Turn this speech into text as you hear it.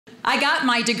I got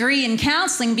my degree in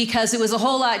counseling because it was a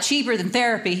whole lot cheaper than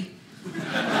therapy.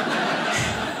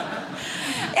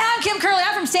 Yeah, I'm Kim Kerley.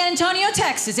 I'm from San Antonio,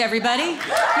 Texas, everybody. Yeah,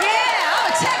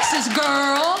 I'm a Texas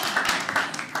girl.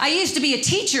 I used to be a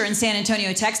teacher in San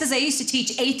Antonio, Texas. I used to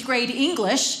teach 8th grade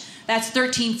English. That's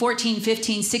 13, 14,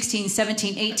 15, 16,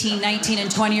 17, 18, 19, and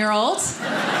 20-year-olds.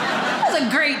 That was a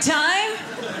great time.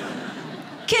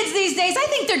 Kids these days, I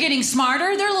think they're getting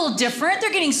smarter. They're a little different.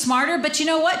 They're getting smarter, but you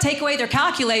know what? Take away their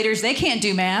calculators, they can't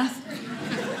do math.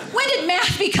 When did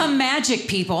math become magic,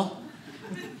 people?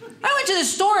 I went to the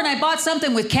store and I bought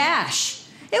something with cash.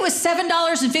 It was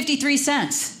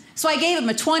 $7.53. So I gave him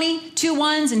a 20, 2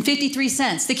 ones, and 53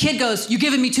 cents. The kid goes, "You're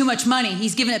giving me too much money."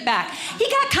 He's giving it back. He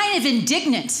got kind of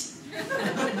indignant.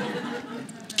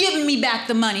 Giving me back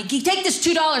the money. "Take this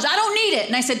 $2. I don't need it."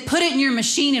 And I said, "Put it in your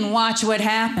machine and watch what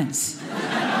happens."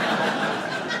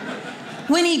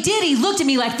 When he did, he looked at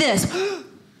me like this.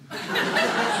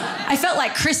 I felt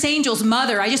like Chris Angel's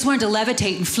mother. I just wanted to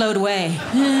levitate and float away.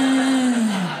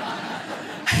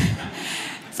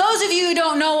 Those of you who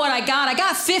don't know what I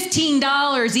got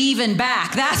 $15 even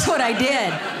back. That's what I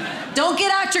did. Don't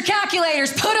get out your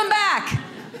calculators. Put them back.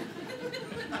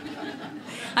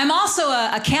 I'm also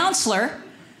a counselor.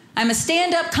 I'm a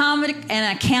stand-up comic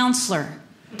and a counselor.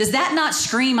 Does that not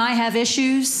scream I have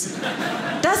issues?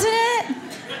 Doesn't it?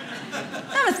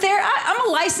 I'm a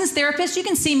licensed therapist. You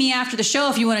can see me after the show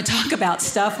if you want to talk about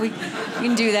stuff. We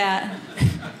can do that.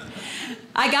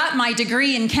 I got my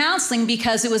degree in counseling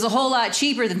because it was a whole lot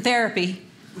cheaper than therapy.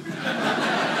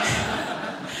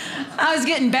 I was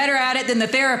getting better at it than the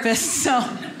therapist, so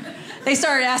they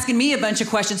started asking me a bunch of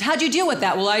questions. "How'd you deal with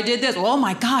that?" "Well, I did this." "Well, oh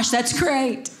my gosh, that's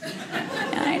great."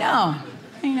 I know.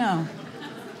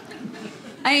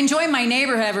 I enjoy my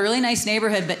neighborhood. I have a really nice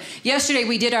neighborhood, but yesterday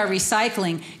we did our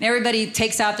recycling, and everybody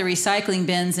takes out the recycling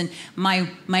bins, and my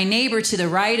neighbor to the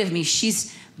right of me,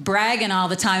 she's bragging all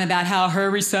the time about how her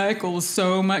recycle is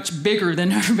so much bigger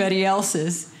than everybody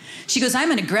else's. She goes, "I'm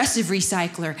an aggressive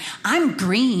recycler. I'm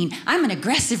green. I'm an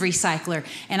aggressive recycler."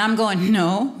 And I'm going,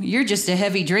 "No, you're just a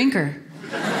heavy drinker."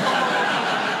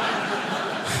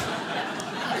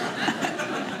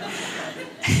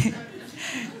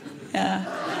 Yeah.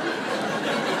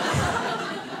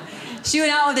 She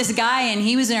went out with this guy, and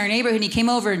he was in our neighborhood, and he came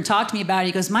over and talked to me about it.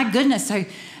 He goes, "My goodness,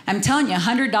 I'm telling you,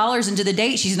 $100 into the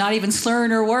date, she's not even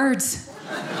slurring her words."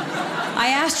 I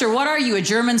asked her, "What are you, a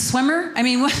German swimmer?" I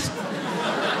mean, what?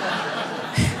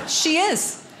 She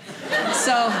is.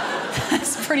 So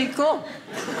that's pretty cool.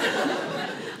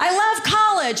 I love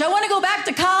college. I want to go back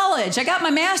to college. I got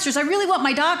my master's. I really want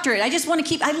my doctorate. I just want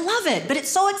to I love it, but it's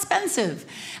so expensive.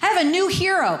 I have a new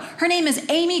hero. Her name is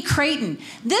Amy Creighton.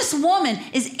 This woman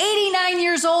is 89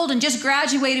 years old and just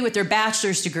graduated with her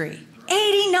bachelor's degree.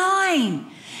 89.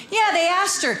 Yeah, they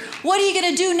asked her, "What are you going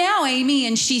to do now, Amy?"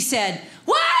 And she said,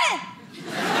 "What?"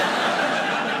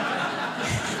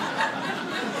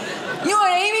 You know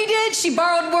what Amy did? She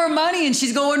borrowed more money and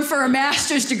she's going for a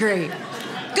master's degree.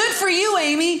 Good for you,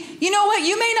 Amy. You know what?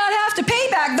 You may not have to pay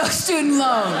back those student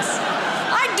loans.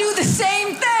 I'd do the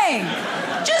same thing.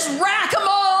 Just rack them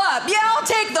all up. Yeah, I'll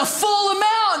take the full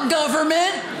amount,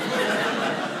 government.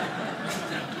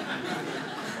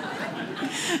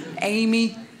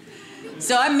 Amy.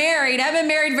 So I'm married. I haven't been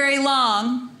married very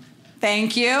long.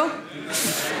 Thank you.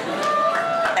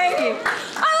 Thank you.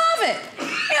 I love it.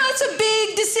 You know, it's a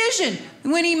big decision.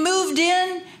 When he moved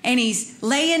in and he's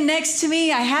laying next to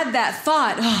me, I had that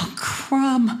thought, "Oh,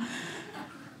 crumb.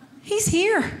 He's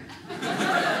here.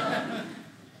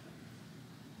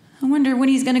 I wonder when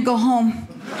he's going to go home."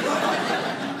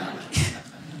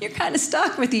 You're kind of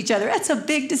stuck with each other. That's a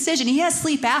big decision. He has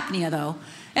sleep apnea, though.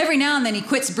 Every now and then he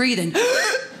quits breathing.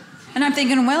 And I'm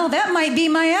thinking, well, that might be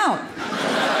my out.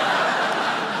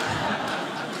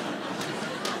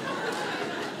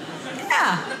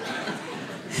 Yeah.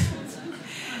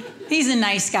 He's a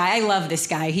nice guy. I love this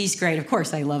guy. He's great. Of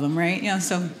course I love him, right? You know,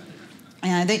 so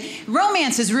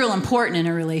romance is real important in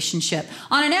a relationship.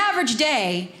 On an average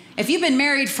day, if you've been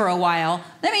married for a while,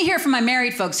 let me hear from my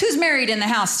married folks. Who's married in the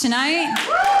house tonight?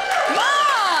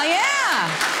 Oh, yeah.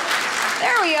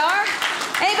 There we are.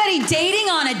 Anybody dating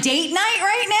on a date night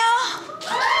right now?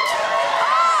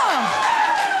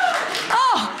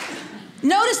 Oh.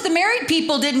 Notice the married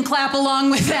people didn't clap along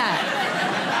with that.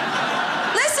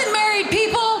 Listen, married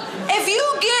people, if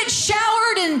you get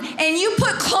showered and you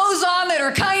put clothes on that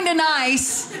are kind of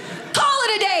nice, call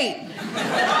it a date.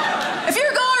 If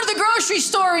you're going to the grocery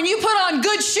store and you put on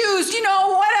good shoes, you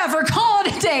know, whatever, call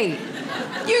it a date.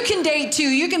 You can date too.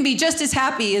 You can be just as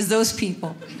happy as those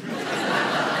people.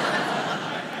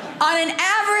 On an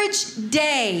average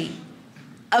day,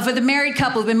 for the married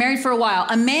couple who've been married for a while,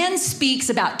 a man speaks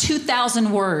about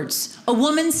 2,000 words. A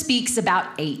woman speaks about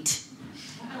 8.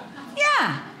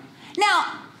 Yeah.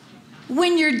 Now,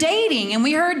 when you're dating, and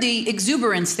we heard the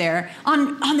exuberance there,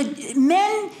 on the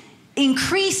men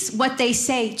increase what they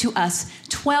say to us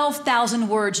 12,000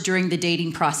 words during the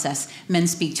dating process. Men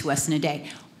speak to us in a day.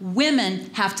 Women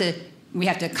we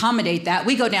have to accommodate that.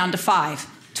 We go down to 5.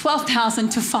 12,000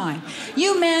 to 5.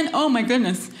 You men, oh my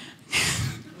goodness.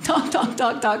 Talk.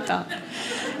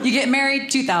 You get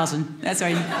married, 2,000. That's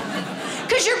right.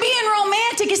 Because you're being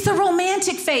romantic. It's the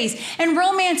romantic phase. And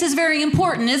romance is very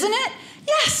important, isn't it?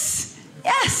 Yes.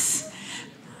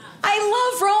 I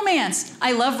love romance.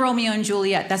 I love Romeo and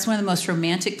Juliet. That's one of the most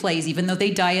romantic plays, even though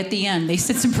they die at the end. They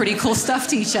said some pretty cool stuff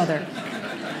to each other.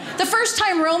 The first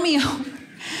time Romeo...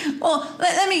 Well,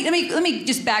 let me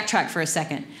just backtrack for a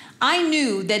second. I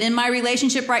knew that in my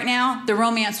relationship right now, the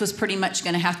romance was pretty much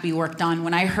going to have to be worked on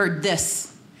when I heard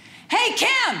this. Hey,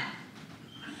 Kim!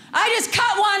 I just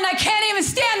cut one and I can't even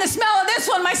stand the smell of this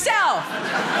one myself.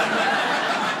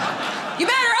 You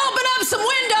better open up some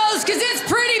windows because it's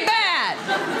pretty bad.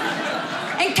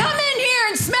 And come in here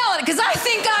and smell it because I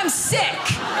think I'm sick.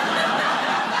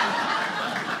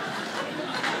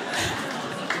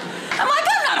 I'm like,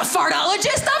 I'm not a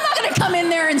fartologist. I'm not going to come in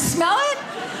there and smell it.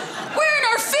 We're in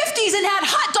our 50s and had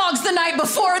hot dogs the night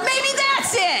before. Maybe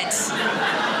that's it.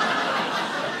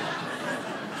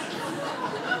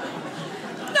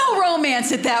 No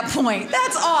romance at that point.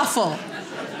 That's awful.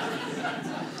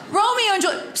 Romeo and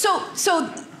Juliet.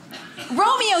 So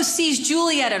Romeo sees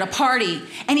Juliet at a party,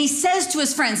 and he says to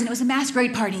his friends, and it was a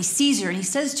masquerade party, he sees her, and he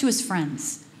says to his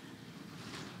friends,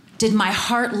 "Did my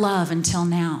heart love until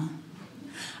now?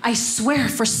 I swear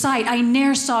for sight, I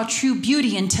ne'er saw true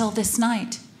beauty until this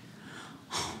night."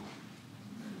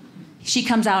 She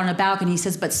comes out on a balcony, he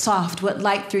says, "But soft, what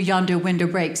light through yonder window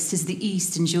breaks? 'Tis the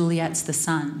east and Juliet's the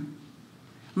sun.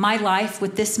 My life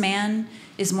with this man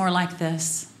is more like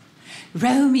this.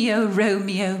 Romeo,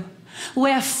 Romeo,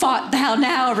 where fought thou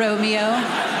now, Romeo?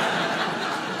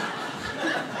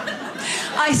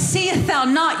 I seeth thou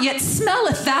not, yet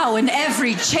smelleth thou in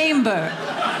every chamber.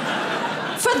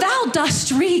 For thou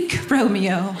dost reek,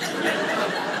 Romeo."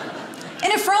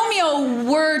 And if Romeo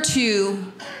were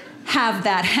to have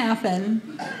that happen,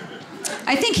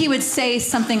 I think he would say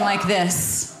something like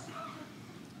this: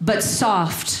 "But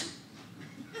soft,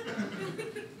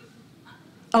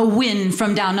 a wind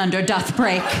from down under doth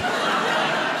break.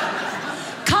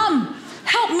 Come,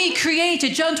 help me create a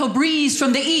gentle breeze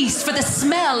from the east, for the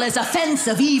smell is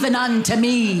offensive even unto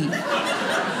me."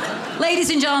 Ladies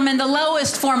and gentlemen, the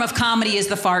lowest form of comedy is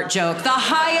the fart joke. The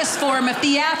highest form of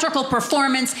theatrical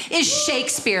performance is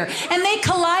Shakespeare. And they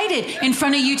collided in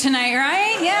front of you tonight,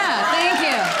 right? Yeah,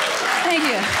 thank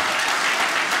you.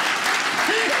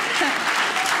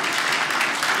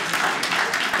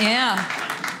 Yeah.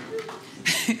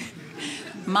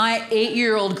 My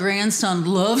 8-year-old grandson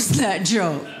loves that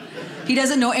joke. He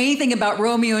doesn't know anything about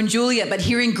Romeo and Juliet, but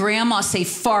hearing Grandma say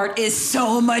fart is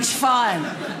so much fun.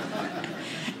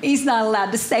 He's not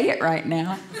allowed to say it right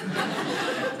now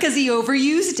because he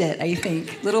overused it, I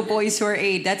think. Little boys who are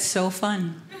 8, that's so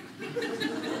fun.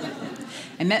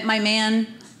 I met my man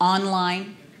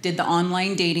online, did the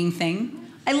online dating thing.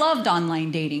 I loved online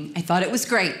dating. I thought it was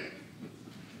great.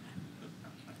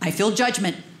 I feel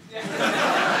judgment.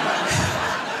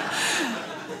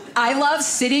 I love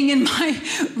sitting in my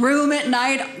room at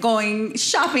night going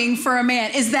shopping for a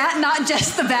man. Is that not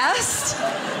just the best?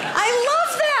 I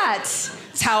love that.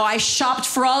 It's how I shopped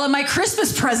for all of my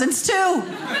Christmas presents, too.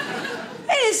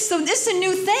 It's a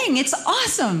new thing. It's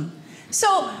awesome.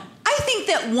 So I think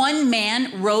that one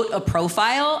man wrote a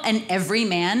profile and every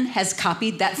man has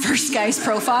copied that first guy's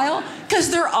profile because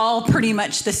they're all pretty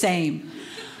much the same.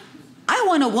 I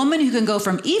want a woman who can go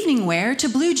from evening wear to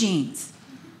blue jeans.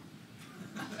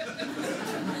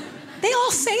 They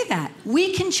all say that.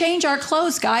 We can change our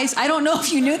clothes, guys. I don't know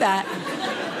if you knew that,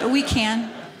 but we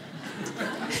can.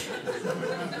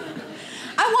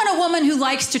 I want a woman who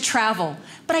likes to travel,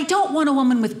 but I don't want a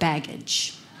woman with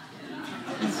baggage.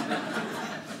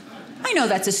 I know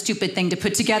that's a stupid thing to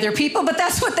put together, people, but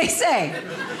that's what they say.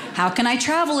 How can I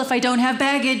travel if I don't have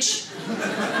baggage?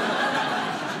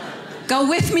 Go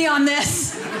with me on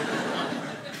this.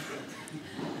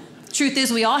 Truth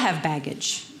is, we all have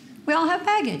baggage. We all have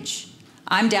baggage.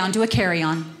 I'm down to a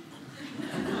carry-on.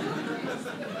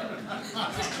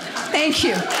 Thank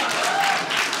you.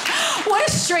 What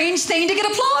a strange thing to get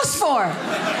applause for.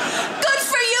 Good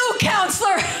for you,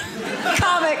 counselor.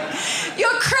 Comic.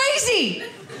 You're crazy.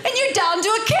 And you're down to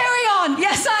a carry-on.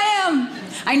 Yes, I am.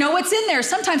 I know what's in there.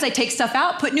 Sometimes I take stuff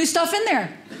out, put new stuff in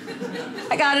there.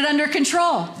 I got it under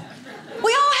control.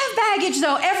 We all have baggage,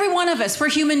 though. Every one of us. We're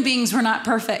human beings. We're not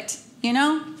perfect, you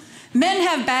know? Men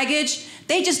have baggage.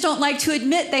 They just don't like to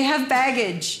admit they have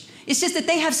baggage. It's just that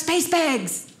they have space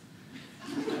bags.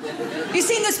 You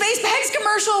seen the space bags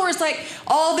commercial where it's like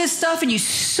all this stuff and you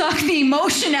suck the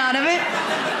emotion out of it?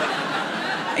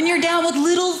 And you're down with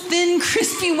little, thin,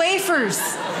 crispy wafers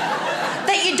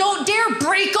that you don't dare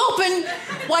break open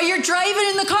while you're driving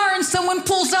in the car and someone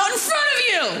pulls out in front of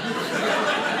you.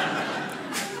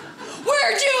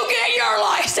 Where'd you get your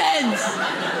license?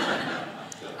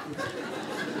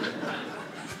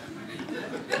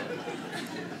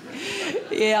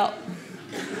 Yeah.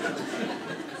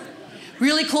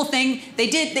 Really cool thing. I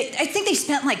think they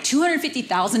spent like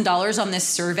 $250,000 on this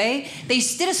survey. They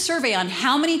did a survey on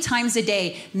how many times a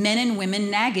day men and women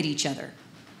nag at each other.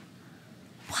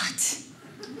 What?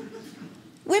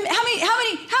 Women, how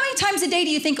many times a day do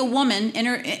you think a woman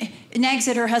nags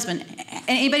at her husband?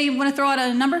 Anybody want to throw out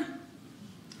a number?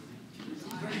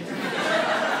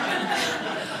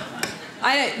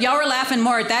 Y'all were laughing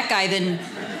more at that guy than,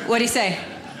 what'd he say?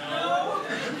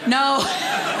 No.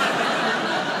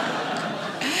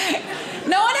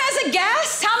 No one has a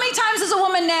guess? How many times does a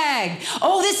woman nag?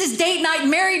 Oh, this is date night,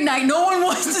 married night. No one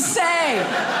wants to say.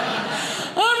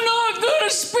 I'm not gonna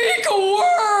speak a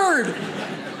word.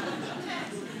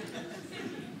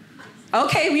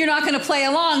 Okay, you're not gonna play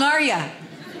along, are you?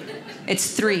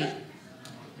 It's 3.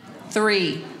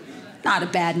 3. Not a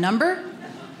bad number.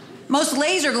 Most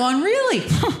ladies are going, really?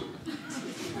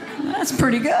 That's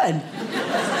pretty good.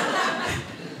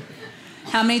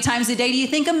 How many times a day do you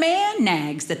think a man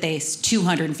nags that this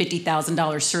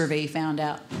 $250,000 survey found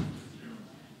out?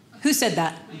 Who said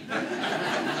that?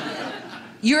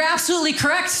 You're absolutely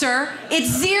correct, sir. It's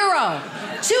 0. $250,000,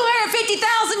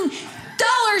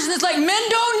 and it's like, men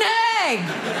don't nag.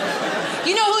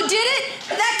 You know who did it?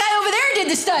 That guy over there did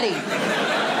the study.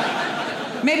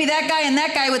 Maybe that guy and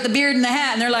that guy with the beard and the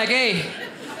hat, and they're like, hey,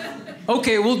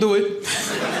 okay, we'll do it.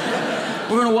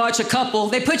 We're gonna watch a couple.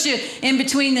 They put you in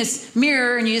between this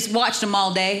mirror and you just watched them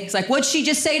all day. It's like, what'd she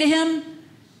just say to him?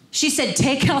 She said,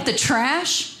 take out the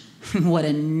trash? What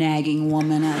a nagging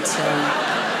woman, I tell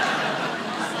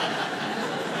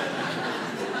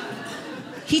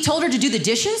you. He told her to do the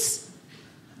dishes?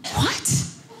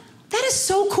 What? That is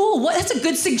so cool. That's a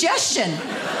good suggestion.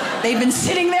 They've been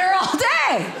sitting there all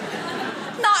day.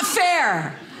 Not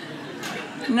fair.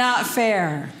 Not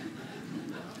fair.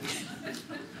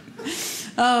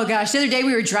 Oh gosh, the other day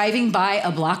we were driving by a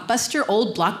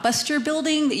old Blockbuster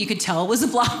building that you could tell was a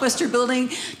Blockbuster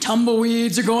building.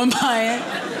 Tumbleweeds are going by it.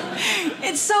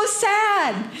 It's so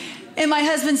sad. And my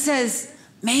husband says,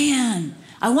 man,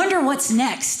 I wonder what's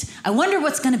next. I wonder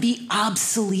what's gonna be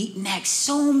obsolete next.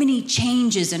 So many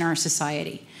changes in our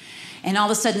society. And all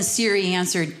of a sudden Siri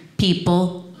answered,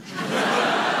 people.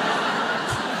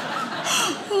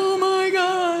 Oh my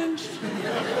gosh.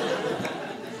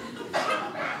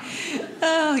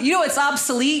 Oh, you know what's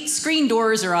obsolete? Screen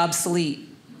doors are obsolete.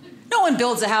 No one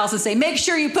builds a house and say, make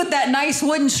sure you put that nice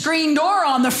wooden screen door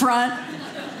on the front.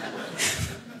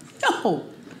 No,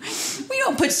 we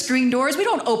don't put screen doors. We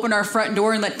don't open our front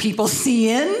door and let people see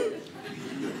in.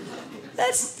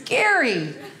 That's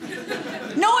scary.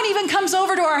 No one even comes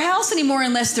over to our house anymore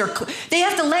unless they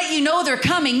have to let you know they're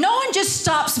coming. No one just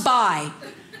stops by.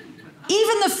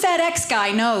 Even the FedEx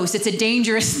guy knows it's a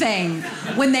dangerous thing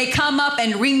when they come up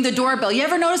and ring the doorbell. You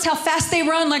ever notice how fast they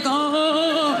run? Like,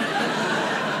 oh.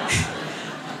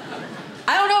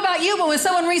 I don't know about you, but when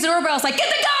someone rings the doorbell, it's like, get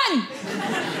the gun!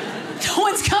 No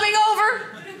one's coming over.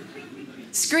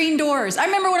 Screen doors. I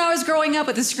remember when I was growing up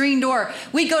with the screen door,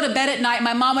 we'd go to bed at night,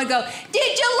 my mom would go,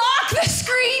 did you lock the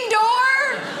screen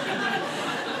door?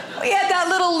 We had that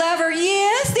little lever.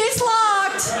 Yes, it's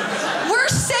locked. We're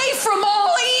safe from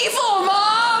all evil,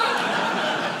 Mom.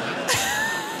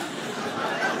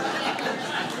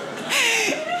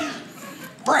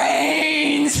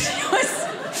 Brains.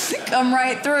 Come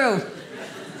right through.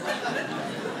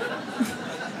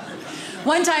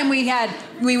 One time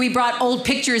we brought old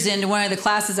pictures into one of the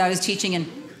classes I was teaching, and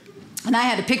I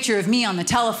had a picture of me on the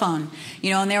telephone,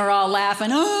 you know, and they were all laughing.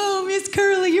 Oh, Miss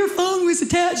Kerley, your phone was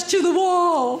attached to the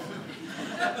wall.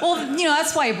 Well, you know,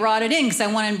 that's why I brought it in, because I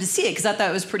wanted them to see it, because I thought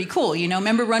it was pretty cool. You know,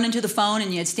 remember running to the phone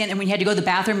and you'd stand, and when you had to go to the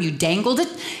bathroom, you dangled it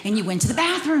and you went to the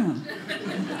bathroom.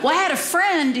 Well, I had a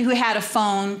friend who had a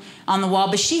phone on the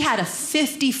wall, but she had a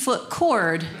 50-foot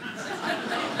cord.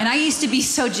 And I used to be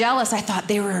so jealous. I thought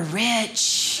they were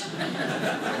rich.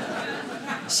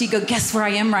 She'd go, guess where I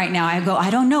am right now? I go,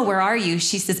 I don't know. Where are you?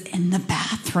 She says, in the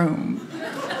bathroom.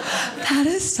 That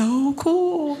is so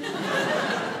cool.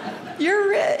 You're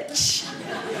rich.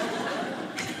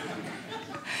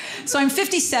 So I'm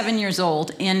 57 years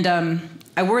old, and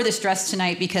I wore this dress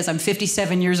tonight because I'm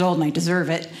 57 years old and I deserve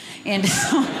it. And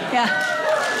so, yeah.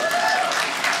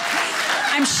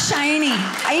 I'm shiny.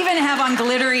 I even have on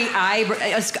glittery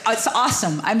eyebrows. It's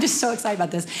awesome. I'm just so excited about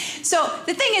this. So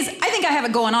the thing is, I think I have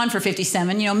it going on for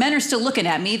 57. You know, men are still looking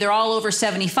at me. They're all over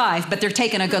 75, but they're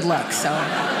taking a good look, so.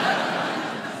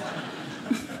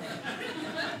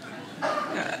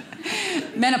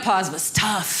 Menopause was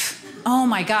tough. Oh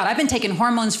my God, I've been taking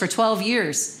hormones for 12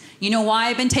 years. You know why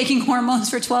I've been taking hormones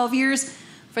for 12 years?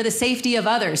 For the safety of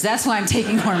others. That's why I'm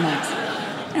taking hormones.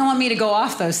 They don't want me to go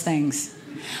off those things.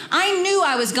 I knew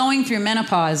I was going through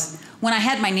menopause when I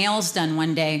had my nails done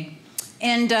one day.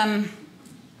 And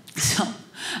so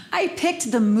I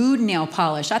picked the mood nail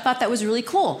polish. I thought that was really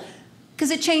cool because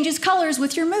it changes colors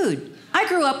with your mood. I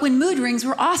grew up when mood rings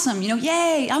were awesome. You know,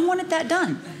 yay, I wanted that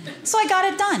done. So I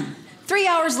got it done. 3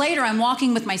 hours later, I'm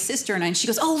walking with my sister and she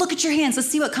goes, oh, look at your hands. Let's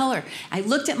see what color. I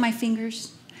looked at my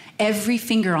fingers. Every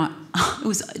finger on, it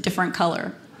was a different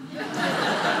color.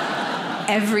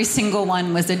 Every single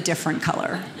one was a different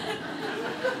color.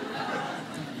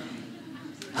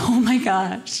 Oh my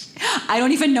gosh. I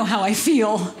don't even know how I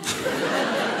feel.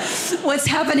 What's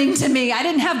happening to me? I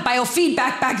didn't have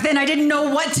biofeedback back then. I didn't know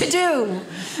what to do.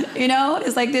 You know,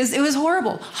 it's like this. It was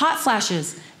horrible. Hot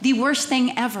flashes, the worst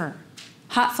thing ever.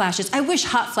 Hot flashes. I wish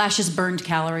hot flashes burned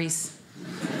calories.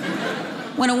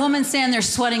 When a woman's standing there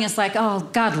sweating, it's like, oh,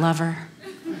 God love her.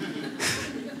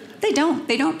 They don't.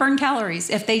 They don't burn calories.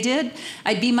 If they did,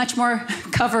 I'd be much more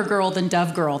cover girl than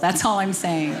dove girl. That's all I'm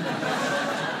saying.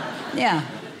 Yeah.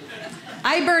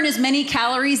 I burn as many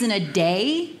calories in a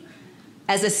day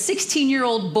as a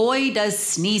 16-year-old boy does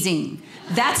sneezing.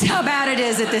 That's how bad it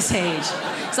is at this age.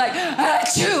 It's like,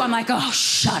 achoo! I'm like, oh,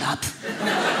 shut up.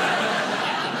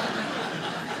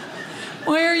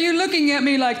 Why are you looking at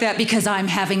me like that? Because I'm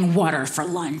having water for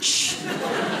lunch.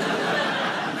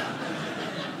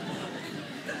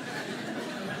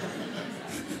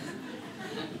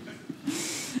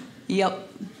 Yep.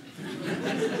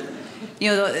 You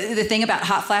know, the thing about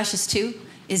hot flashes, too,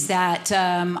 is that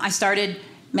I started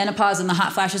menopause and the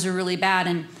hot flashes were really bad.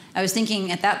 And I was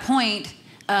thinking at that point,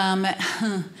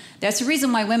 that's the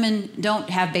reason why women don't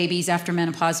have babies after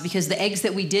menopause, because the eggs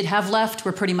that we did have left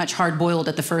were pretty much hard-boiled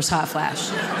at the first hot flash.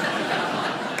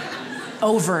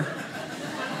 Over.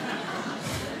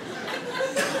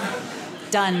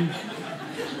 Done.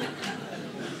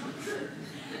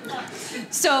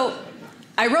 So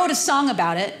I wrote a song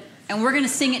about it, and we're gonna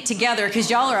sing it together because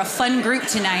y'all are a fun group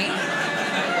tonight.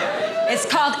 It's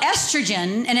called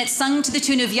Estrogen, and it's sung to the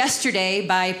tune of Yesterday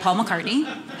by Paul McCartney.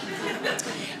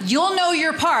 You'll know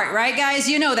your part, right, guys?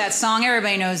 You know that song.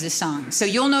 Everybody knows this song. So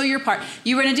you'll know your part.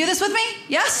 You gonna do this with me?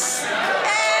 Yes?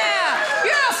 Yeah!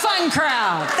 You're a fun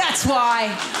crowd. That's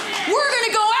why. We're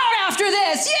gonna go out after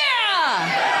this.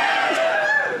 Yeah!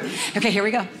 Okay, here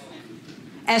we go.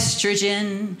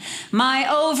 Estrogen, my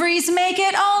ovaries make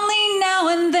it only now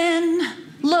and then.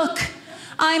 Look,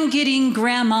 I'm getting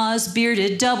grandma's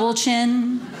bearded double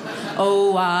chin.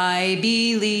 Oh, I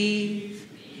believe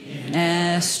in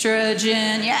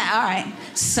estrogen. Yeah, all right.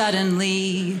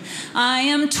 Suddenly, I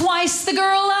am twice the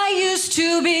girl I used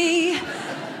to be.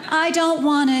 I don't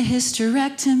want a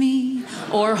hysterectomy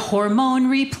or hormone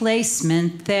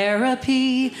replacement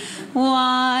therapy.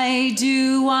 Why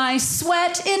do I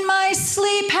sweat in my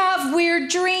sleep, have weird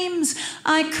dreams?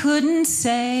 I couldn't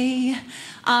say.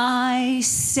 I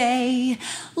say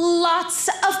lots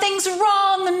of things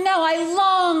wrong, and now I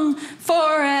long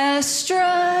for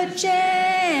estrogen.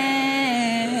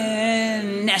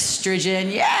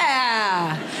 Estrogen,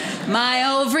 yeah. My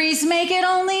ovaries make it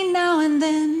only now and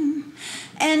then,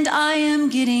 and I am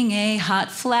getting a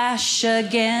hot flash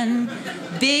again.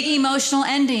 Big emotional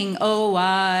ending. Oh,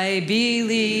 I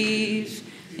believe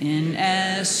in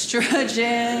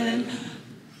estrogen.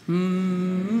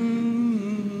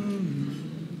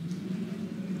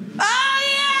 Oh,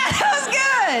 yeah, that was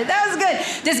good. That was good.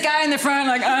 This guy in the front,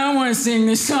 like, I don't want to sing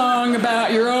this song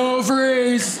about your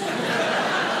ovaries.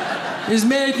 It's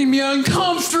making me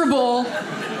uncomfortable.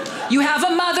 You have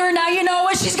a mother, now you know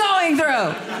what she's going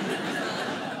through.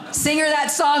 Sing her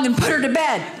that song and put her to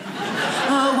bed.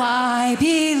 Oh, I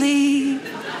believe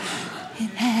in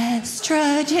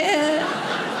estrogen.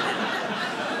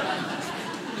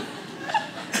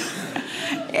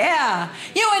 Yeah.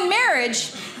 You know, in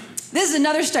marriage, this is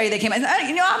another study that came out.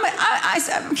 You know, I'm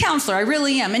a counselor. I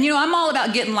really am. And, you know, I'm all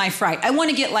about getting life right. I want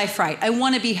to get life right. I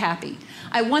want to be happy.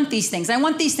 I want these things. I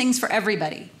want these things for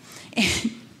everybody.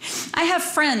 And I have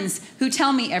friends who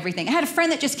tell me everything. I had a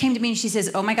friend that just came to me and she says,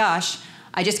 oh my gosh,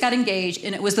 I just got engaged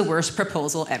and it was the worst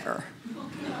proposal ever.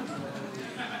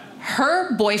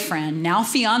 her boyfriend, now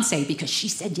fiance, because she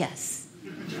said yes,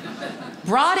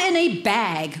 brought in a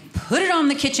bag, put it on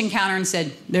the kitchen counter and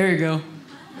said, there you go.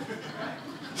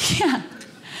 Yeah.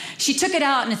 She took it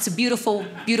out and it's a beautiful,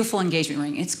 beautiful engagement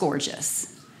ring. It's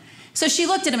gorgeous. So she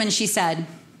looked at him and she said,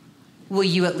 will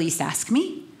you at least ask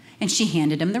me? And she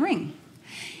handed him the ring.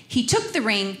 He took the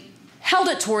ring, held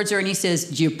it towards her, and he says,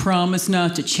 do you promise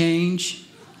not to change?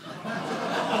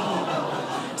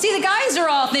 See, the guys are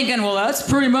all thinking, well, that's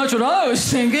pretty much what I was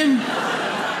thinking.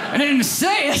 I didn't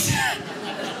say it.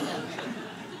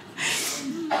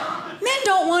 Men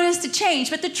don't want us to change,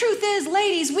 but the truth is,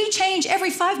 ladies, we change every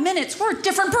 5 minutes. We're a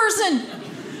different person.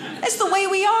 It's the way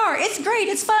we are. It's great.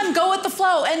 It's fun. Go with the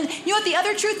flow. And you know what the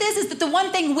other truth is that the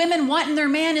one thing women want in their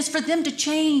man is for them to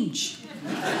change.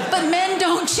 But men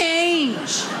don't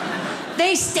change.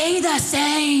 They stay the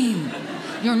same.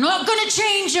 You're not going to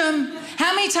change them.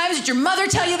 How many times did your mother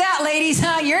tell you that, ladies?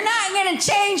 Huh? You're not going to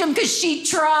change them because she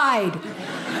tried.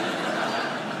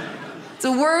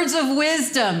 The words of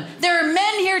wisdom. There are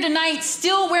men here tonight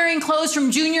still wearing clothes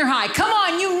from junior high. Come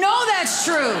on, you know that's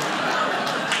true.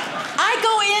 I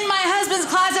go in my husband's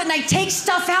closet and I take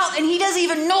stuff out and he doesn't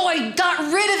even know I got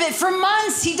rid of it for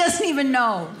months. He doesn't even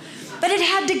know. But it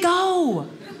had to go.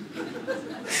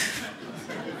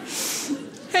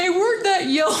 Hey, where'd that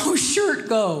yellow shirt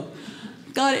go?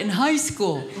 Got it in high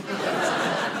school.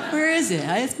 Where is it?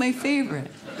 It's my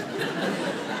favorite.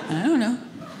 I don't know.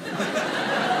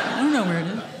 I don't know where it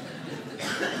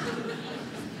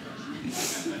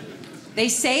is. They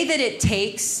say that it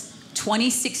takes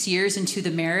 26 years into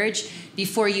the marriage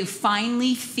before you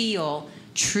finally feel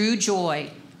true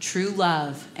joy, true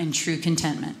love, and true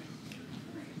contentment.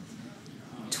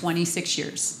 26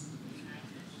 years.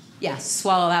 Yeah,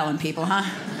 swallow that one, people, huh?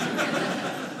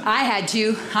 I had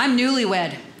to. I'm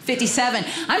newlywed, 57.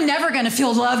 I'm never going to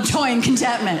feel love, joy, and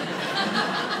contentment.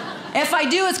 If I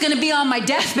do, it's going to be on my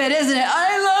deathbed, isn't it?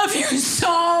 I love you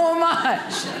so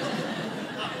much.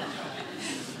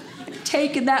 I'm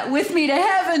taking that with me to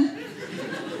heaven.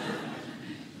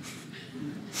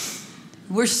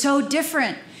 We're so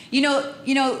different. You know,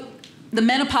 the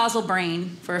menopausal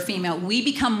brain for a female, we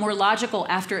become more logical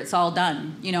after it's all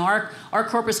done. You know, our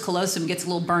corpus callosum gets a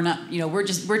little burned up. You know, we're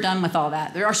done with all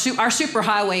that. Our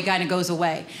superhighway kind of goes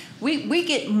away. We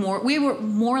were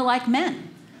more like men.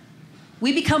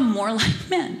 We become more like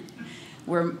men.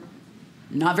 We're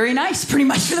not very nice, pretty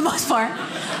much for the most part.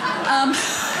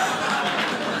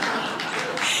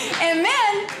 And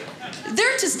men,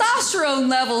 their testosterone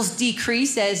levels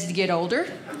decrease as you get older,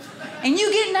 and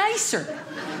you get nicer.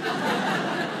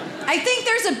 I think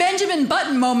there's a Benjamin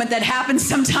Button moment that happens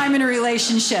sometime in a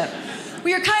relationship.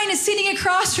 We are kind of sitting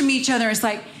across from each other. It's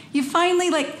like, you finally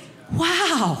like,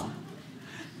 wow,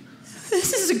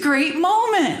 this is a great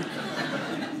moment.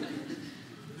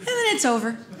 And then it's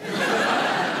over.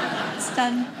 It's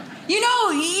done. You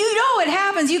know what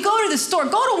happens. You go to the store,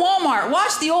 go to Walmart,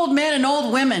 watch the old men and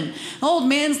old women. The old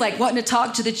man's like wanting to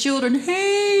talk to the children.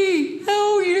 Hey,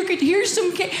 oh, you could hear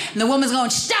some cake. And the woman's going,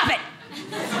 stop it.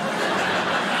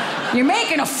 You're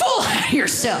making a fool out of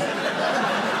yourself.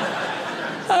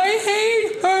 I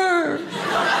hate her.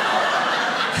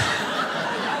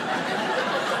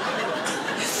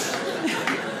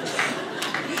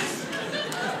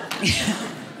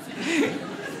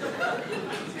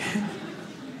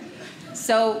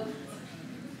 So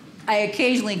I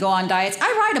occasionally go on diets.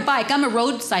 I ride a bike. I'm a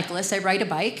road cyclist. I ride a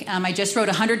bike. I just rode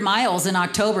 100 miles in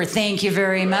October. Thank you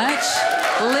very much.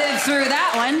 Lived through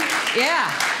that one. Yeah.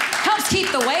 Helps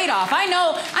keep the weight off. I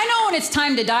know when it's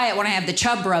time to diet when I have the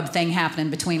chub rub thing happening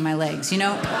between my legs, you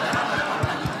know?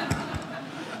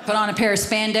 Put on a pair of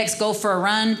spandex, go for a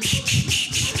run.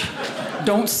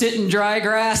 Don't sit in dry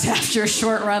grass after a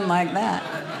short run like that.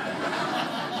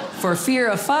 For fear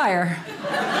of fire.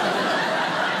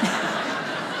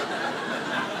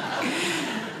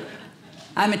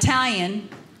 I'm Italian,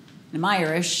 I'm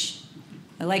Irish,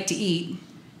 I like to eat,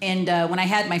 and when I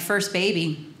had my first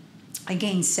baby, I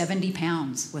gained 70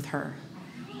 pounds with her.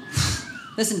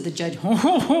 Listen to the judge.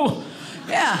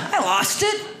 Yeah, I lost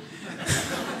it.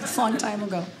 It's a long time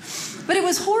ago. But it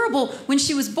was horrible when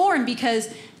she was born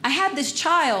because I had this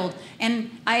child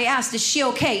and I asked, is she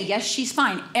okay? Yes, she's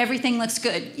fine. Everything looks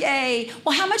good. Yay.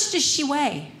 Well, how much does she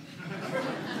weigh?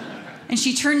 And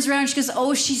she turns around and she goes,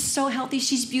 oh, she's so healthy.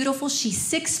 She's beautiful. She's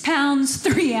 6 pounds,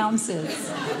 3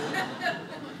 ounces.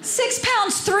 6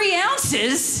 pounds, 3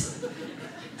 ounces?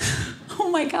 Oh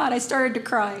my God, I started to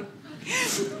cry.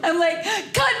 I'm like,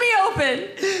 cut me open.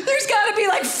 There's got to be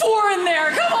like 4 in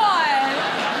there. Come on.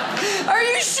 Are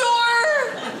you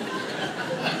sure?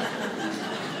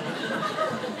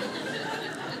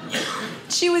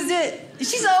 She was it.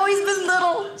 She's always been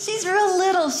little. She's real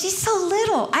little. She's so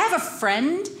little. I have a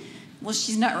friend. Well,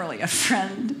 she's not really a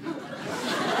friend.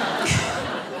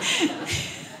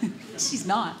 She's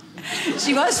not.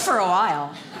 She was for a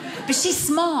while. But she's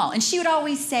small. And she would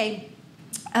always say,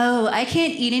 oh, I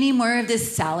can't eat any more of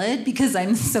this salad because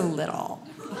I'm so little.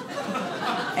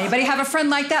 Anybody have a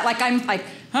friend like that? Like,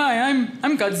 hi,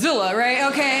 I'm Godzilla, right?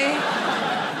 Okay.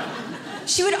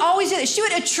 She would always do that. She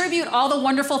would attribute all the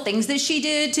wonderful things that she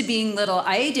did to being little.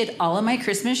 I did all of my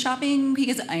Christmas shopping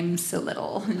because I'm so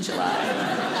little in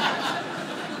July.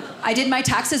 I did my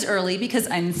taxes early because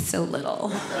I'm so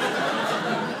little.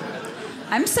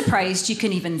 I'm surprised you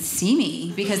can even see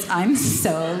me because I'm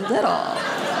so little.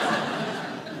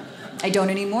 I don't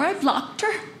anymore. I blocked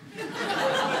her.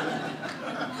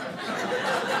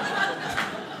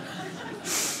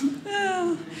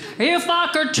 If I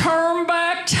could turn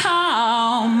back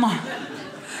time,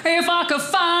 if I could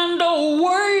find a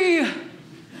way.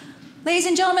 Ladies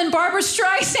and gentlemen, Barbra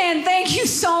Streisand, thank you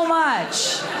so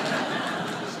much.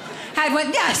 Had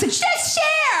one, yes, just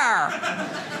share.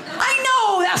 I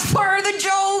know, that's part of the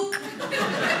joke.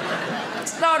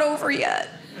 It's not over yet.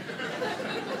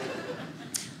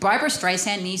 Barbra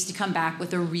Streisand needs to come back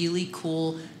with a really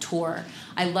cool tour.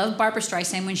 I love Barbra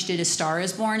Streisand when she did A Star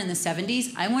Is Born in the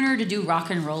 70s. I want her to do rock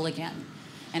and roll again.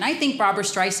 And I think Barbra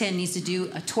Streisand needs to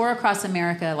do a tour across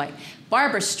America like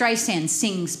Barbra Streisand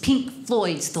sings Pink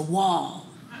Floyd's The Wall.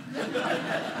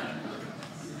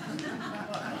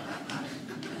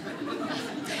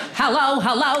 Hello,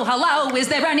 hello, hello, is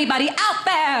there anybody out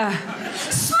there?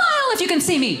 Smile if you can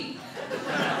see me.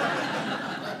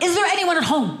 Is there anyone at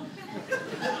home?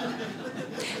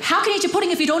 How can you eat your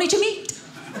pudding if you don't eat your meat?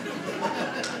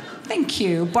 Thank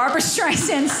you. Barbra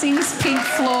Streisand sings Pink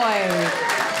Floyd.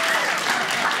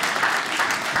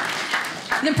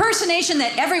 An impersonation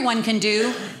that everyone can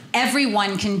do.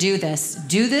 Everyone can do this.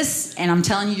 Do this, and I'm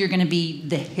telling you, you're going to be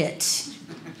the hit.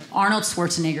 Arnold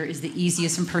Schwarzenegger is the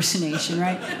easiest impersonation,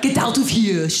 right? Get out of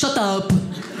here. Shut up.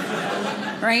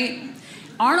 Right?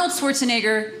 Arnold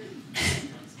Schwarzenegger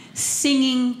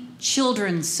singing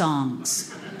children's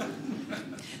songs.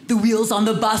 The wheels on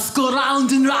the bus go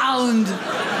round and round.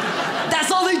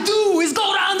 That's all they do is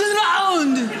go round and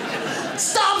round.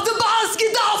 Stop the bus,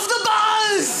 get off the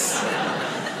bus.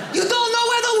 You don't know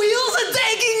where the wheels are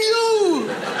taking you.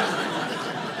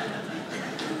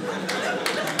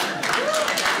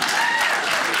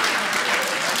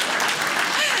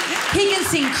 He can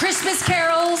sing Christmas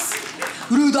carols.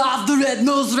 Rudolph the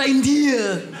Red-Nosed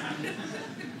Reindeer.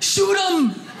 Shoot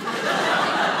him.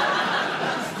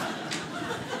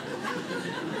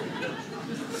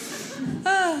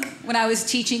 When I was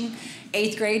teaching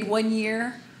 8th grade one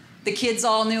year, the kids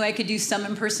all knew I could do some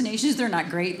impersonations. They're not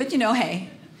great, but you know, hey,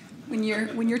 when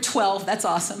you're 12, that's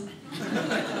awesome.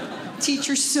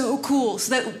 Teacher's so cool.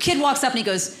 So that kid walks up and he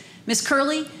goes, Miss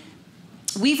Kerley,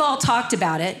 we've all talked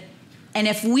about it, and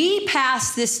if we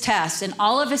pass this test and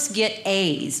all of us get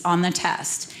A's on the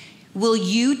test, will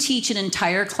you teach an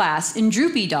entire class in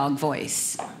droopy dog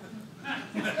voice?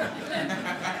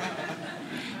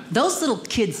 Those little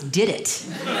kids did it.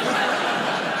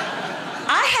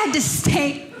 I had to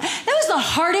stay, that was the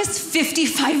hardest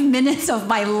 55 minutes of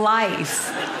my life.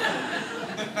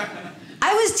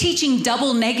 I was teaching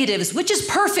double negatives, which is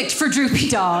perfect for droopy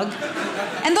dog.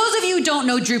 And those of you who don't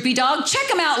know droopy dog, check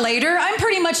them out later. I'm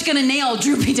pretty much gonna nail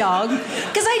droopy dog,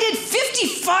 because I did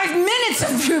 55 minutes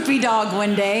of droopy dog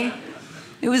one day.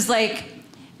 It was like,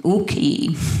 okay.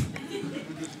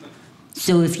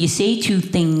 So if you say two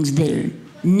things that are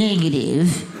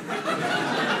negative,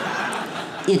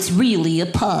 it's really a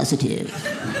positive.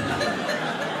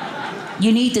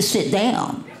 You need to sit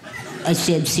down. I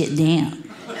said sit down.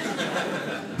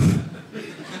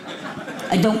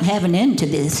 I don't have an end to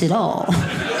this at all.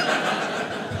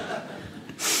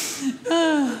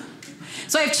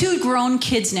 So I have 2 grown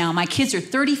kids now. My kids are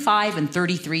 35 and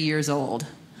 33 years old.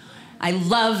 I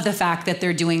love the fact that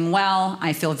they're doing well.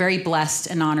 I feel very blessed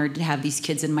and honored to have these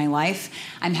kids in my life.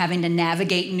 I'm having to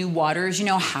navigate new waters. You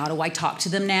know, how do I talk to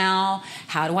them now?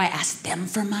 How do I ask them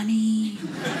for money?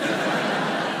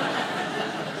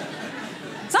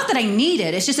 It's not that I need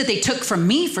it. It's just that they took from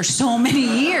me for so many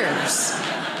years.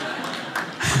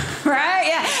 Right?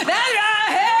 Yeah.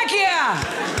 Heck yeah.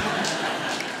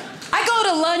 I go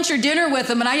to lunch or dinner with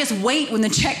them and I just wait when the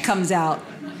check comes out.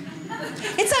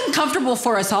 It's uncomfortable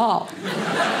for us all.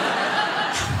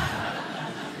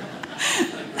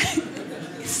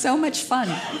 So much fun.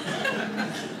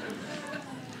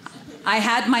 I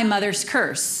had my mother's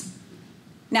curse.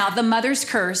 Now, the mother's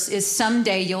curse is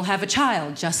someday you'll have a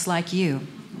child just like you.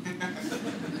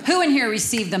 Who in here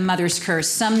received the mother's curse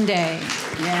someday?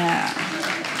 Yeah.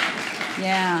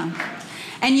 Yeah.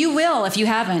 And you will, if you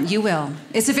haven't, you will.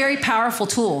 It's a very powerful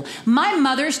tool. My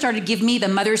mother started giving me the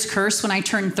mother's curse when I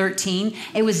turned 13.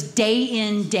 It was day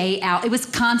in, day out. It was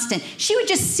constant. She would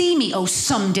just see me, oh,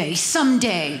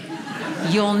 someday,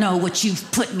 you'll know what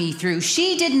you've put me through.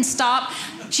 She didn't stop.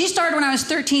 She started when I was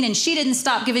 13, and she didn't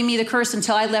stop giving me the curse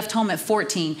until I left home at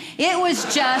 14. It was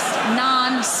just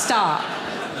nonstop.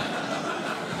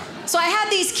 So I had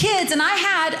these kids, and I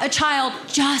had a child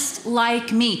just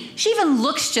like me. She even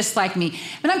looks just like me.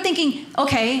 And I'm thinking,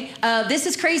 okay, this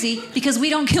is crazy because we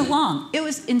don't get along. It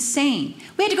was insane.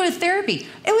 We had to go to therapy.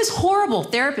 It was horrible.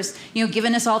 Therapists,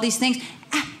 giving us all these things.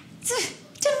 It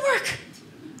didn't work.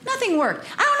 Nothing worked.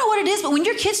 I don't know what it is, but when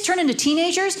your kids turn into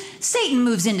teenagers, Satan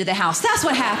moves into the house. That's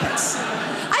what happens.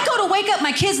 I go to wake up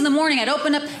my kids in the morning. I'd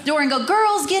open up the door and go,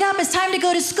 girls, get up. It's time to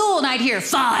go to school. And I'd hear,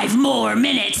 5 more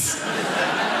minutes.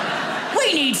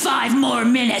 We need 5 more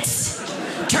minutes.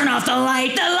 Turn off the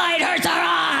light. The light hurts our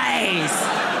eyes.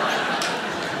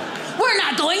 We're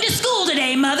not going to school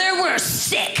today, Mother. We're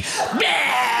sick.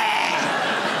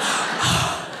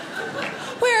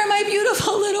 Where are my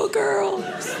beautiful little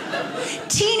girls?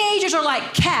 Teenagers are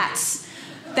like cats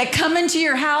that come into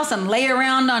your house and lay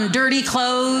around on dirty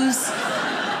clothes.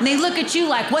 And they look at you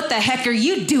like, what the heck are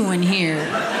you doing here?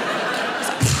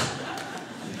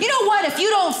 You know what? If you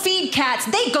don't feed cats,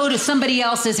 they go to somebody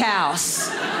else's house.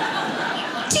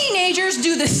 Teenagers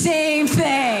do the same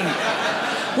thing.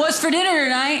 What's for dinner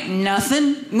tonight?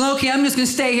 Nothing. Okay, I'm just gonna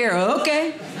stay here.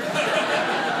 Okay.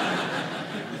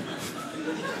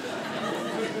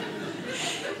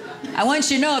 I want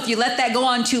you to know if you let that go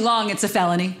on too long, it's a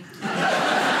felony.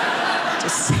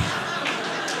 Just saying.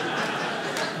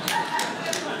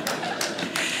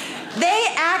 They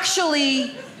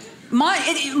actually...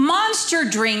 Monster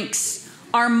drinks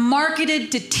are marketed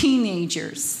to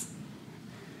teenagers.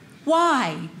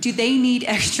 Why? Do they need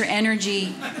extra energy?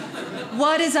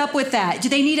 What is up with that? Do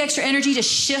they need extra energy to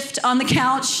shift on the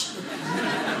couch?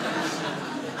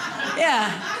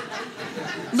 Yeah.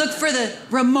 Look for the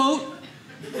remote.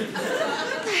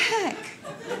 What the heck?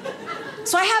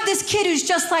 So I have this kid who's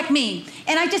just like me,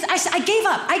 and I gave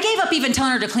up. I gave up even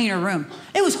telling her to clean her room.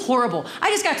 It was horrible. I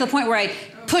just got to the point where I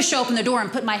push open the door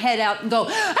and put my head out and go,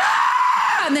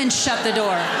 ah, and then shut the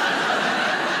door.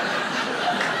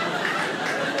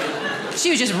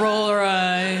 She would just roll her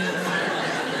eyes.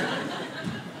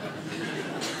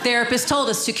 Therapist told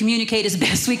us to communicate as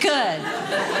best we could.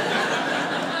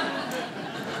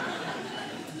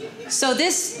 So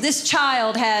this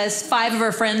child has 5 of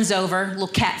her friends over, little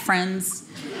cat friends,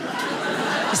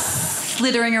 just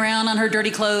slithering around on her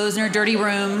dirty clothes in her dirty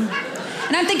room.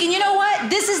 And I'm thinking, you know what?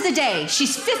 This is the day.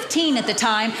 She's 15 at the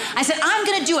time. I said, I'm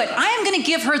gonna do it. I am gonna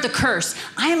give her the curse.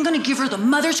 I am gonna give her the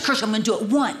mother's curse. I'm gonna do it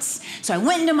once. So I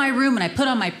went into my room and I put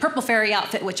on my purple fairy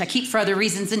outfit, which I keep for other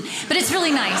reasons, but it's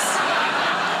really nice.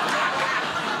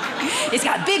 It's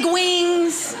got big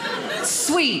wings.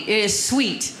 Sweet, it is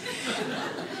sweet.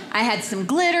 I had some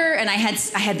glitter and I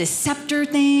had this scepter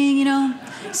thing,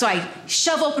 So I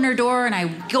shove open her door and I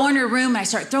go in her room and I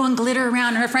start throwing glitter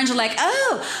around and her friends are like,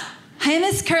 oh, hi,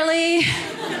 Miss Kerley.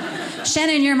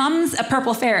 Shannon, your mom's a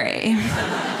purple fairy.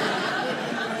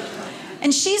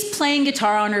 And she's playing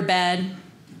guitar on her bed.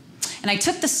 And I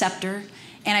took the scepter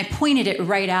and I pointed it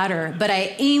right at her, but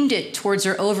I aimed it towards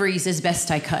her ovaries as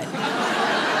best I could.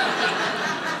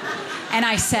 And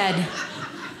I said,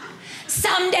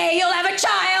 someday you'll have a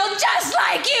child just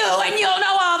like you and you'll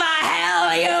know all the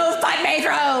hell you've put me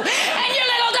through. And your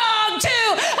little dog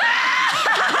too.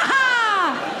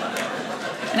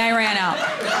 And I ran out.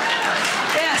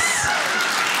 Yes.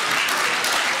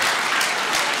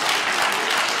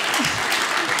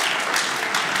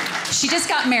 She just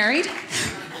got married.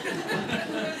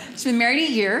 She's been married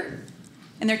a year,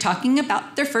 and they're talking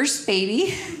about their first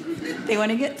baby. They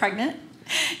want to get pregnant,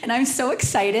 and I'm so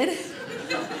excited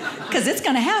because it's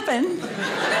going to happen.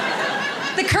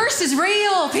 The curse is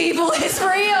real, people. It's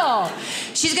real.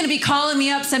 She's going to be calling me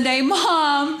up someday.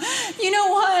 Mom, you know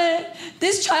what?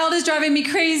 This child is driving me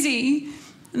crazy.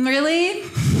 Really?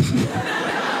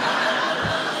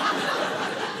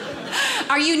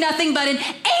 Are you nothing but an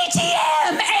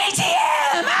ATM?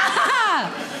 ATM!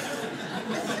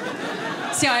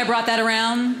 See how I brought that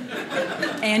around?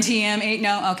 ATM,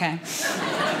 no? Okay.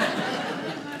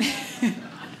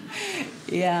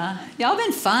 Yeah. Y'all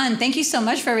been fun. Thank you so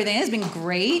much for everything. It's been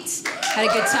great. Had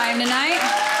a good time tonight.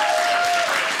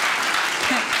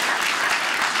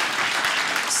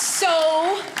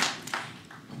 So,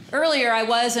 earlier I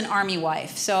was an Army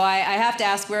wife, so I have to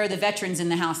ask, where are the veterans in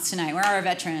the house tonight? Where are our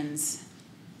veterans?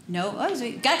 No? Oh,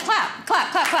 gotta clap,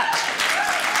 clap, clap, clap.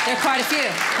 There are quite a few,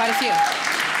 quite a few.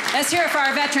 Let's hear it for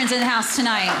our veterans in the house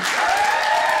tonight.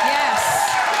 Yes.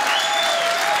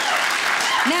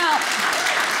 Now,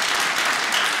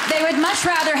 they would much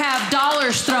rather have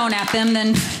dollars thrown at them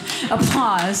than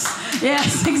applause.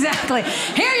 Yes, exactly.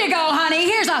 Here you go, honey.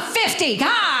 Here's a 50.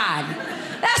 God.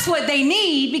 That's what they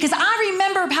need, because I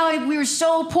remember how we were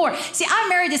so poor. See, I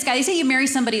married this guy. They say you marry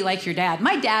somebody like your dad.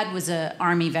 My dad was an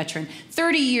Army veteran,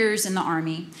 30 years in the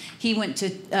Army. He went to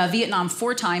Vietnam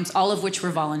 4 times, all of which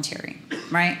were voluntary,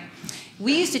 right?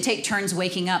 We used to take turns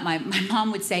waking up. My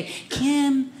mom would say,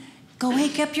 Kim, go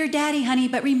wake up your daddy, honey,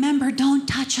 but remember, don't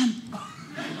touch him.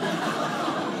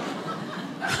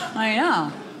 I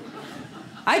know.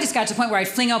 I just got to the point where I'd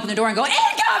fling open the door and go,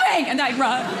 incoming! And I'd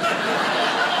run.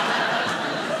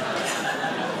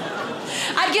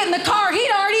 I'd get in the car,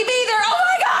 he'd already be there. Oh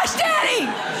my gosh, Daddy!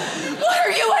 What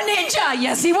are you, a ninja?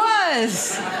 Yes, he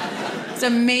was. He's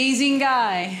an amazing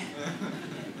guy.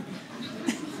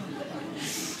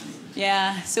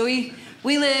 Yeah, so we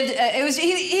lived,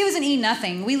 he was an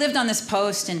E-nothing. We lived on this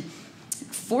post in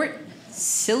Fort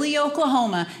Silly,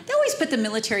 Oklahoma. They always put the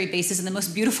military bases in the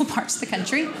most beautiful parts of the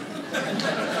country.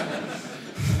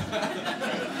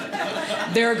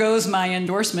 There goes my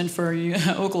endorsement for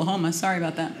Oklahoma. Sorry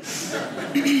about that.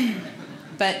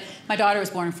 But my daughter was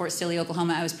born in Fort Silly,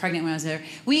 Oklahoma. I was pregnant when I was there.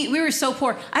 We were so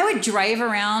poor. I would drive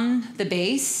around the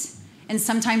base and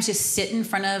sometimes just sit in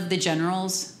front of the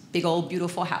general's big old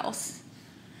beautiful house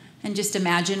and just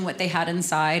imagine what they had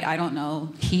inside. I don't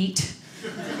know, heat,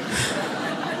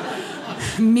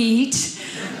 meat,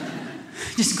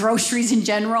 just groceries in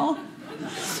general.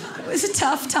 It was a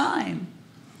tough time.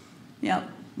 Yep.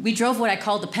 We drove what I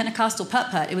called the Pentecostal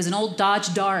putt-putt. It was an old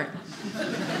Dodge Dart.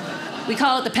 We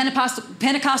call it the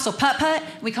Pentecostal putt-putt.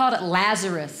 We called it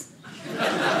Lazarus.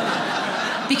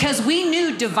 Because we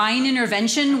knew divine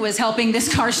intervention was helping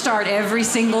this car start every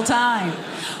single time.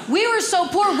 We were so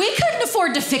poor, we couldn't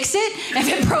afford to fix it if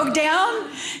it broke down.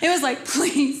 It was like,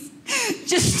 please,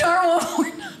 just start one more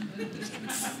time.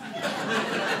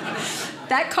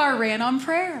 That car ran on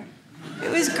prayer.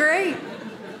 It was great.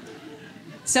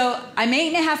 So I'm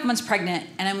 8.5 months pregnant,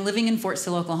 and I'm living in Fort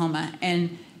Sill, Oklahoma,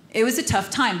 and it was a tough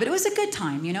time, but it was a good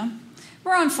time, you know.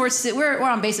 We're on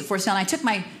base at Fort Sill, and I took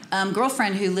my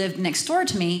girlfriend who lived next door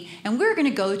to me, and we were going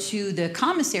to go to the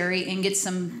commissary and get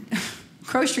some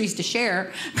groceries to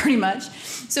share, pretty much.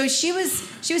 So she was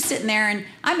sitting there, and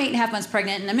I'm 8.5 months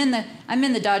pregnant, and I'm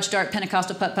in the Dodge Dart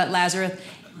Pentecostal putt-putt Lazarus,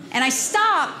 and I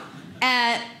stop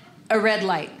at a red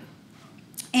light.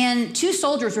 And 2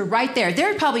 soldiers were right there.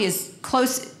 They're probably as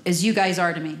close as you guys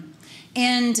are to me.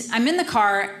 And I'm in the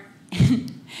car,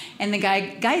 and the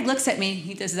guy looks at me,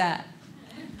 he does that.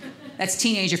 That's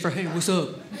teenager for, hey, what's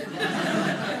up?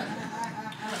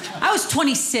 I was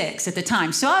 26 at the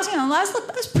time, so I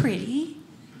was pretty.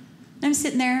 And I'm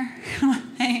sitting there,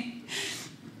 hey.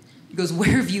 He goes,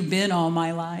 where have you been all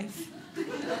my life?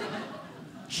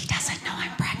 He doesn't know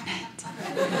I'm pregnant.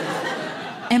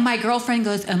 And my girlfriend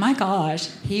goes, oh my gosh,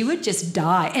 he would just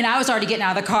die. And I was already getting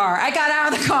out of the car. I got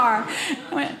out of the car.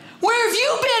 I went, where have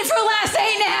you been for the last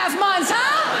 8.5 months,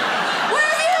 huh? Where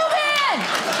have you been?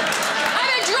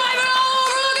 I've been driving all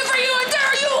over looking for you, and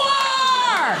there you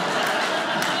are.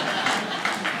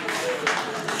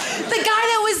 The guy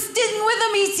that was sitting with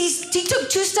him, he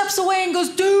took 2 steps away and goes,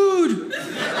 dude,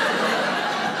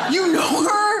 you know